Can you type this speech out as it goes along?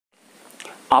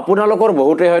আপোনালোকৰ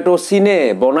বহুতে হয়তো চীনে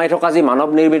বনাই থকা যি মানৱ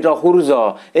নিৰ্মিত সূৰ্য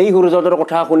এই সূৰ্যটোৰ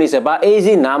কথা শুনিছে বা এই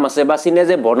যি নাম আছে বা চীনে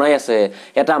যে বনাই আছে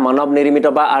এটা মানৱ নিৰ্মিত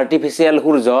বা আৰ্টিফিচিয়েল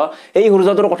সূৰ্য এই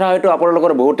সূৰ্যটোৰ কথা হয়তো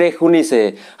আপোনালোকৰ বহুতে শুনিছে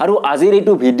আৰু আজিৰ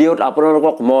এইটো ভিডিঅ'ত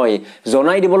আপোনালোকক মই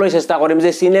জনাই দিবলৈ চেষ্টা কৰিম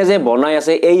যে চীনে যে বনাই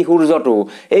আছে এই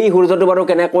সূৰ্যটো বাৰু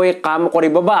কেনেকৈ কাম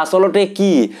কৰিব বা আসলতে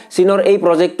কি চীনৰ এই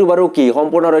প্ৰজেক্টটো বাৰু কি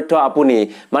সম্পূৰ্ণ তথ্য আপুনি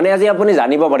আজি আপুনি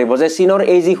জানিব পাৰিব যে চীনৰ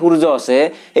এই যি সূৰ্য আছে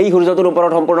এই সূৰ্যটোৰ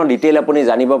ওপৰত সম্পূৰ্ণ ডিটেইল আপুনি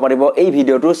জানিব পাৰিব এই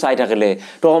ভিডিঅ'টো চাই থাকিলে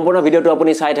তো সম্পূৰ্ণ ভিডিঅ'টো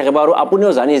আপুনি চাই থাকিব আৰু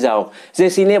আপুনিও জানি যাওক যে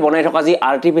চীনে বনাই থকা যি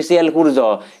আৰ্টিফিচিয়েল সূৰ্য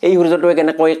এই সূৰ্যটোৱে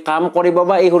কেনেকৈ কাম কৰিব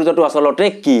বা এই সূৰ্যটো আসলতে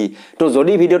কি তো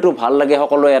যদি ভিডিঅ'টো ভাল লাগে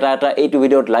সকলোৱে এটা এইটো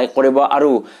ভিডিঅ'ত লাইক কৰিব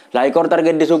আৰু লাইকৰ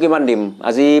টাৰ্গেট দিছো কিমান দিম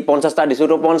আজি 50টা দিছো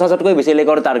তো 50তকৈ বেছি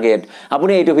লাইকৰ টাৰ্গেট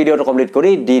আপুনি এইটো ভিডিঅ'টো কমপ্লিট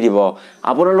কৰি দি দিব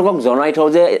আপোনালোকক জনাই থওঁ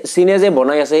যে চীনে যে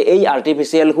বনাই আছে এই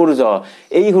আৰ্টিফিচিয়েল সূৰ্য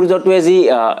এই সূৰ্যটোৱে যি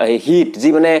হিট যি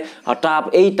তাপ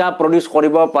এই তাপ প্ৰডিউস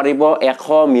কৰিব পাৰিব 100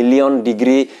 মিলিয়ন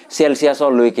ডিগ্ৰী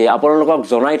সেলসিয়াছলৈকে আপোনালোকক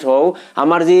জনাই থওঁ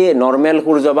আমাৰ যি নৰমেল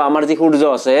সূৰ্য বা আমাৰ যি সূৰ্য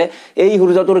আছে এই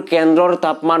সূৰ্যটোৰ কেন্দ্ৰৰ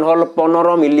তাপমান হল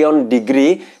 15 মিলিয়ন ডিগ্ৰী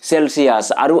সেলসিয়াছ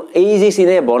আৰু এই যি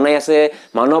চীনে বনাই আছে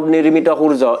মানৱ নিৰ্মিত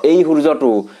সূৰ্য এই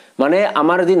সূৰ্যটো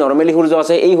আমাৰ যি নৰমেলি সূৰ্য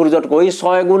আছে এই সূৰ্যতকৈ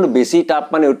 6 গুণ বেছি তাপ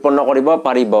উৎপন্ন কৰিব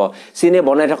পাৰিব চীনে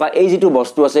বনাই থকা এই যিটো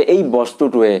বস্তু আছে এই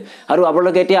বস্তুটোৱে আৰু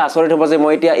আপোনালোকে এতিয়া আচৰিত হ'ব যে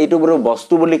মই এতিয়া এইটো বড়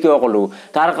বস্তু বুলি কিয় কলো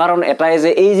তাৰ কাৰণ এটাই যে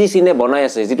এই যি চীনে বনাই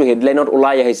আছে যিটো হেডলাইনত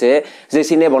ওলাই আহিছে যে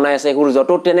চীনে বনাই আছে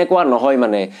সূৰ্যটো তেনেকুৱা নহয়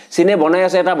চীনে বনাই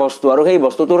আছে এটা বস্তু আৰু সেই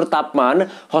বস্তুটোৰ তাপমান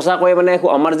হসাকৈ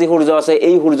আমাৰ যি সূৰ্য আছে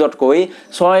এই সূৰ্যতকৈ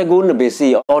 6 গুণ বেছি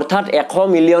অৰ্থাৎ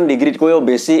 100 মিলিয়ন ডিগ্ৰীতকৈও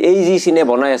বেছি এই যি চীনে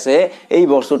বনাই আছে এই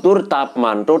বস্তুটোৰ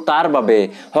তাপমান তো তাৰ বাবে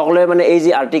সকলোৱে এই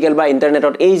যি আৰ্টিকেল বা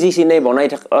ইন্টাৰনেটত এই যি চীনে বনাই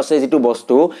আছে যিটো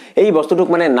বস্তু এই বস্তুটোক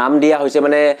নাম দিয়া হৈছে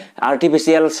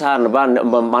আৰ্টিফিচিয়েল সান বা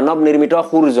মানৱ নিৰ্মিত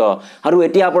সূৰ্য আৰু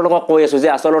এতিয়া আপোনালোকক কৈ আছো যে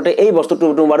আসলতে এই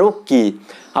বস্তুটো বাৰু কি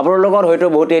আপোনালোকৰ হয়তো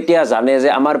বহুতে এতিয়া জানে যে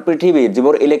আমাৰ পৃথিৱীত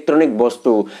যিবোৰ ইলেক্ট্ৰনিক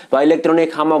বস্তু বা ইলেক্ট্ৰনিক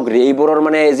সামগ্ৰী এইবোৰৰ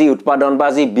যি উৎপাদন বা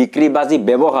যি বিক্ৰী বা যি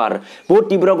ব্যৱহাৰ বহুত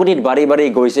তীব্ৰ গতিত বাঢ়ি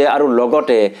গৈছে আৰু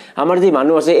লগতে আমাৰ যি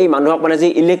মানুহ আছে এই মানুহক যি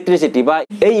ইলেক্ট্ৰিচিটি বা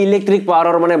এই ইলেক্ট্ৰিক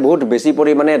পাৱাৰৰ বহুত বেছি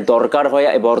পৰিমাণে দৰকাৰ হয়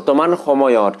বৰ্তমান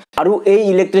সময়ত আৰু এই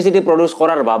ইলেক্ট্ৰিচিটি প্ৰডিউস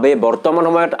কৰাৰ বাবে বৰ্তমান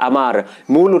সময়ত আমাৰ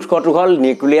মূল উৎসটো হল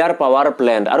নিউক্লিয়াৰ পাৱাৰ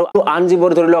প্ল্যান্ট আৰু আন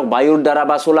যিবোৰ ধৰি লওক বায়ুৰ দ্বাৰা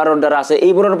বা সোলাৰৰ দ্বাৰা আছে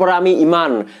এইবোৰৰ পৰা আমি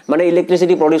ইমান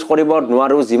ইলেক্ট্ৰিচিটি প্ৰডিউস কৰিব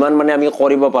নোৱাৰো যিমান আমি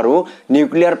কৰিব পাৰো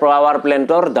নিউক্লিয়াৰ পাৱাৰ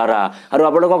প্ল্যান্টৰ দ্বাৰা আৰু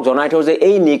আপোনালোকক জনাই থওঁ যে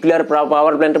এই নিউক্লিয়াৰ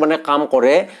পাৱাৰ প্ল্যান্ট কাম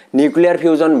কৰে নিউক্লিয়াৰ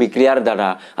ফিউজন বিক্ৰিয়াৰ দ্বাৰা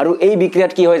আৰু এই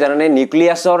বিক্ৰিয়াত কি হয় জানেনে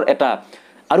নিউক্লিয়াছৰ এটা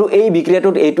আৰু এই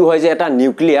বিক্ৰিয়াটোত এইটো হয় যে এটা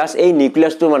নিউক্লিয়াছ এই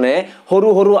নিউক্লিয়াছটো সৰু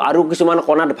সৰু আৰু কিছুমান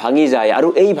কণাত ভাঙি যায় আৰু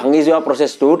এই ভাঙি যোৱা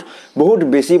প্ৰচেছটোত বহুত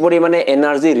বেছি পৰিমাণে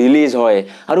এনাৰ্জি ৰিলিজ হয়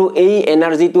আৰু এই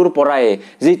এনাৰ্জিটোৰ পৰাই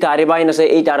যি টাৰবাইন আছে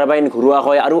এই টাৰবাইন ঘূৰোৱা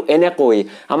হয় আৰু এনেকৈ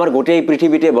আমাৰ গোটেই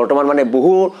পৃথিৱীতে বৰ্তমান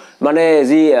বহু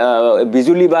যি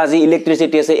বিজুলী বা যি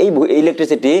ইলেক্ট্ৰিচিটি আছে এই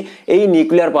ইলেক্ট্ৰিচিটি এই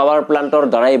নিউক্লিয়াৰ পাৱাৰ প্লান্টৰ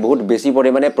দ্বাৰাই বহুত বেছি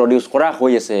পৰিমাণে প্ৰডিউস কৰা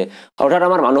হৈ আছে অৰ্থাৎ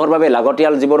আমাৰ মানুহৰ বাবে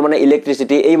লাগতিয়াল যিবোৰ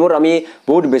ইলেক্ট্ৰিচিটি এইবোৰ আমি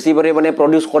বহুত বেছি পৰিমাণে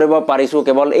প্ৰডিউস কৰিব পাৰিছো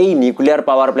কেৱল এই নিউক্লিয়াৰ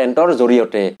পাৱাৰ প্ল্যান্টৰ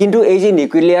জৰিয়তে কিন্তু এই যি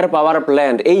নিউক্লিয়াৰ পাৱাৰ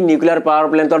প্ল্যান্ট এই নিউক্লিয়াৰ পাৱাৰ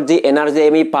প্ল্যান্টৰ যি এনাৰ্জি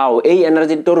আমি পাও এই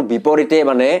এনাৰ্জিটোৰ বিপৰীতে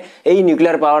এই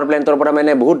নিউক্লিয়াৰ পাৱাৰ প্ল্যান্টৰ পৰা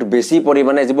বহুত বেছি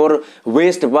পৰিমাণে যিবোৰ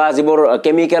ওয়েষ্ট বা যিবোৰ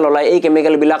কেমিক্যাল ওলাই এই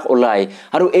কেমিক্যাল বিলাক ওলাই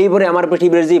আৰু এইবোৰে আমাৰ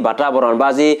পৃথিৱীৰ যি বাতাবৰণ বা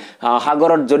যি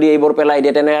সাগৰত যদি এইবোৰ পেলাই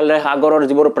দিয়ে তেনেহলে সাগৰৰ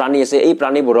যিবোৰ প্ৰাণী আছে এই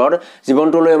প্ৰাণীবোৰৰ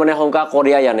জীৱনটোলৈ শংকা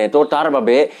কঢ়িয়াই আনে তো তাৰ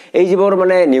বাবে এই যিবোৰ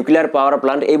নিউক্লিয়াৰ পাৱাৰ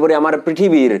প্লান্ট এইবোৰে আমাৰ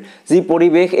পৃথিৱীৰ যি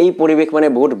পৰিৱেশ এই পৰিৱেশ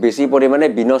বহুত বেছি পৰিমাণে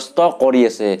বিনষ্ট কৰি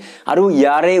আছে আৰু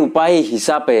ইয়াৰে উপায়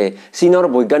হিচাপে চীনৰ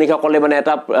বৈজ্ঞানিকসকলে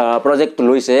এটা প্ৰজেক্ট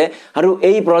লৈছে আৰু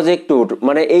এই প্ৰজেক্টটোত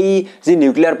এই যি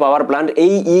নিউক্লিয়াৰ পাৱাৰ প্লান্ট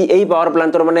এই পাৱাৰ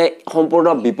প্লান্টৰ সম্পূৰ্ণ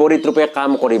বিপৰীত ৰূপে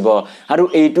কাম কৰিব আৰু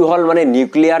এইটো হল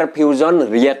নিউক্লিয়াৰ ফিউজন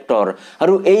ৰিয়েক্টৰ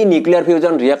আৰু এই নিউক্লিয়াৰ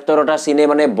ফিউজন ৰিয়েক্টৰ এটা চীনে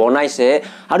বনাইছে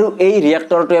আৰু এই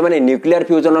ৰিয়েক্টৰটোৱে নিউক্লিয়াৰ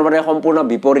ফিউজনৰ সম্পূৰ্ণ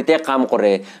বিপৰীতে কাম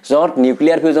কৰে যত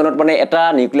নিউক্লিয়াৰ ফিউজনত এটা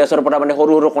নিউক্লিয়াছৰ পৰা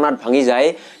সৰু সৰু কণাত ভাঙি যায়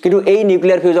কিন্তু এই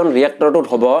নিউক্লিয়াৰ ফিউজন ৰিয়েক্টৰটোত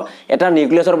হ'ব এটা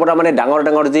নিউক্লিয়াছৰ পৰা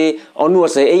ডাঙৰ যি অণু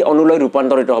আছে এই অণুলৈ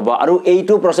ৰূপান্তৰিত হ'ব আৰু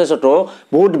এইটো প্ৰচেছটো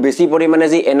বহুত বেছি পৰিমাণে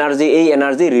যি এনাৰ্জি এই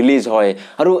এনাৰ্জি ৰিলিজ হয়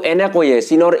আৰু এনেকৈয়ে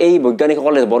চীনৰ এই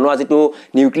বৈজ্ঞানিকসকলে বনোৱা যিটো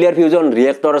নিউক্লিয়াৰ ফিউজন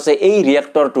ৰিয়েক্টৰ আছে এই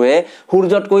ৰিয়েক্টৰটোৱে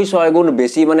সূৰ্যতকৈ 6 গুণ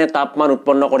বেছি তাপমান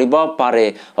উৎপন্ন কৰিব পাৰে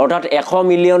অৰ্থাৎ 100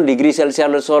 মিলিয়ন ডিগ্ৰী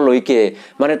সেলসিয়াছলৈকে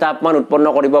তাপমান উৎপন্ন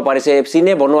কৰিব পাৰিছে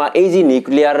চীনে বনোৱা এই যি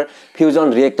নিউক্লিয়াৰ ফিউজন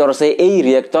ৰিয়েক্টৰ আছে এই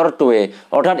ৰিয়েক্টৰটোৱে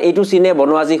অৰ্থাৎ এইটো চীনে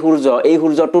বনোৱা যি সূৰ্য এই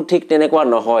সূৰ্যটো ঠিক তেনেকুৱা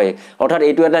নহয় অৰ্থাৎ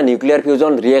এইটো এটা নিউক্লিয়াৰ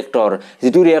ফিউজন ৰিয়েক্টৰ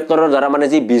যেটো ৰিয়েক্টৰৰ দ্বাৰা মানে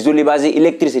যি বিজুলী বা যি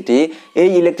ইলেক্ট্ৰিসিটি এই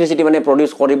ইলেক্ট্ৰিসিটি মানে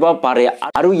প্ৰডিউস কৰিব পাৰে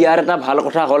আৰু ইয়াৰ এটা ভাল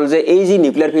কথা হ'ল যে এই যি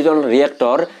নিউক্লিয়াৰ ফিউজন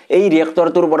ৰিয়েক্টৰ এই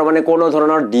ৰিয়েক্টৰটোৰ পৰা মানে কোনো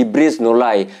ধৰণৰ ডিব্ৰিজ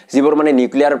নলাই যিবোৰ মানে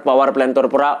নিউক্লিয়াৰ পাৱাৰ প্লান্টৰ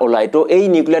পৰা ওলাই তো এই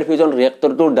নিউক্লিয়াৰ ফিউজন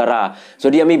ৰিয়েক্টৰটোৰ দ্বাৰা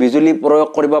যদি আমি বিজুলী প্ৰয়োগ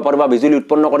কৰিব পাৰো বা বিজুলী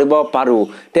উৎপন্ন কৰিব পাৰো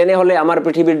তেনে হলে আমাৰ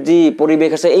পৃথিৱীৰ যি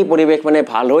পৰিবেশ আছে এই পৰিবেশ মানে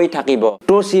ভাল হৈ থাকিব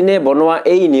তো চীনে বনোৱা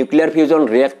এই নিউক্লিয়াৰ ফিউজন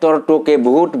ৰিয়েক্টৰটোকে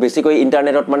বহুত বেছিকৈ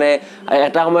ইন্টাৰনেটত মানে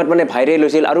এটা সময়ত মানে ভাইৰেল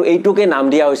হৈছিল আৰু এইটোকে নাম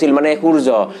দিয়া হৈছিল মানে সূৰ্য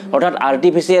অৰ্থাৎ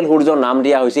আৰ্টিফিশিয়াল সূৰ্য নাম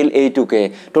দিয়া হৈছিল এইটোকে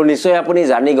তো নিশ্চয় আপুনি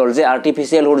জানি গল যে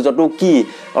আৰ্টিফিশিয়াল সূৰ্যটো কি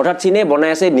অৰ্থাৎ চীনে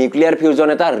বনাই আছে নিউক্লিয়াৰ ফিউজন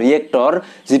এটা ৰিয়েক্টৰ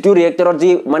যেটো ৰিয়েক্টৰত যি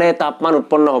মানে তাপমান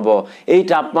উৎপন্ন হ'ব এই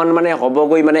তাপমান মানে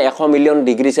হ'বগৈ মানে 100 মিলিয়ন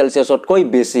ডিগ্ৰী সেলসিয়াছতকৈ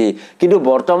বেছি কিন্তু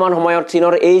বৰ্তমান সময়ত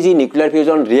চীনৰ এই যি নিউক্লিয়াৰ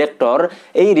ফিউজন ৰিয়েক্টৰ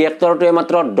এই ৰিয়েক্টৰটোৱে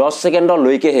মাত্ৰ 10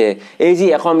 সেকেন্ডলৈকেহে এই যি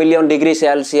 100 মিলিয়ন ডিগ্ৰী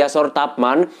সেলসিয়াছৰ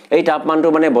তাপমান এই তাপমানটো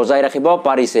মানে বজাই ৰাখিব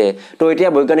পাৰিছে তো এতিয়া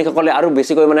বৈজ্ঞানিকসকলে আৰু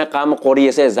বেছিকৈ মানে কাম কৰি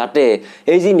আছে যাতে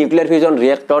এই যি নিউক্লিয়াৰ ফিউজন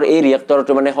ৰিয়েক্টৰ এই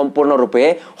ৰিয়েক্টৰটো মানে সম্পূৰ্ণৰূপে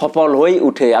সফল হৈ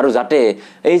উঠে আৰু যাতে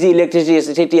এই যি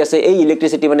ইলেক্ট্ৰিসিটি আছে এই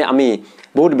ইলেক্ট্ৰিসিটি মানে আমি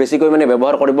বহুত বেছিকৈ মানে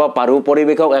ব্যৱহাৰ কৰিব পাৰো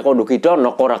পৰিবেশক একো দূষিত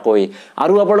নকৰাকৈ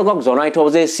আৰু আপোনালোকক জনাই থও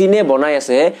যে চীনে বনাই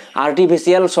আছে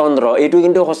আৰ্টিফিশিয়াল চন্দ্ৰ এইটো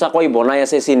কিন্তু সঁচাকৈ বনাই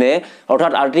আছে চীনে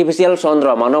অৰ্থাৎ আৰ্টিফিশিয়াল চন্দ্ৰ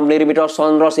মানৱ নিৰ্মিত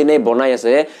চন্দ্ৰ চীনে বনাই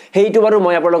আছে হেইটো বাৰু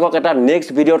মই আপোনালোকক এটা নেক্সট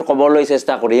ভিডিঅত কবলৈ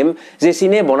চেষ্টা কৰিম যে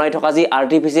চীনে বনাই থকা যি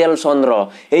আৰ্টিফিশিয়াল চন্দ্ৰ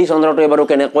এই চন্দ্ৰটো বাৰু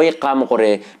কেনেকৈ কাম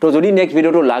কৰে তো যদি নেক্সট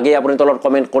ভিডিঅটো লাগে আপুনি তলত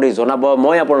কমেন্ট কৰি জনাব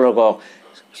মই আপোনালোকক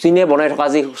চীনে বনাই থকা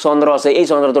যি চন্দ্ৰ আছে এই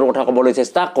চন্দ্ৰটোৰ কথা কবলৈ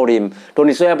চেষ্টা কৰিম তো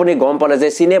নিশ্চয় আপুনি গম পালে যে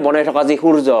চীনে বনাই থকা যি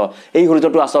সূৰ্য এই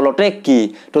সূৰ্যটো আসলতে কি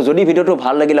তো যদি ভিডিঅটো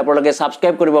ভাল লাগিল আপোনালোকে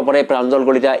সাবস্ক্ৰাইব কৰিব পাৰে প্ৰাঞ্জল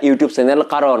কলিতা ইউটিউব চেনেল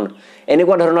কাৰণ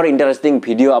এনেকুৱা ধৰণৰ ইন্টাৰেষ্টিং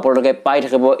ভিডিঅ আপোনালোকে পাই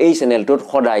থাকিব এই চেনেলটোত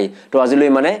সদায় তো আজিলৈ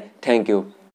মানে থ্যাংক ইউ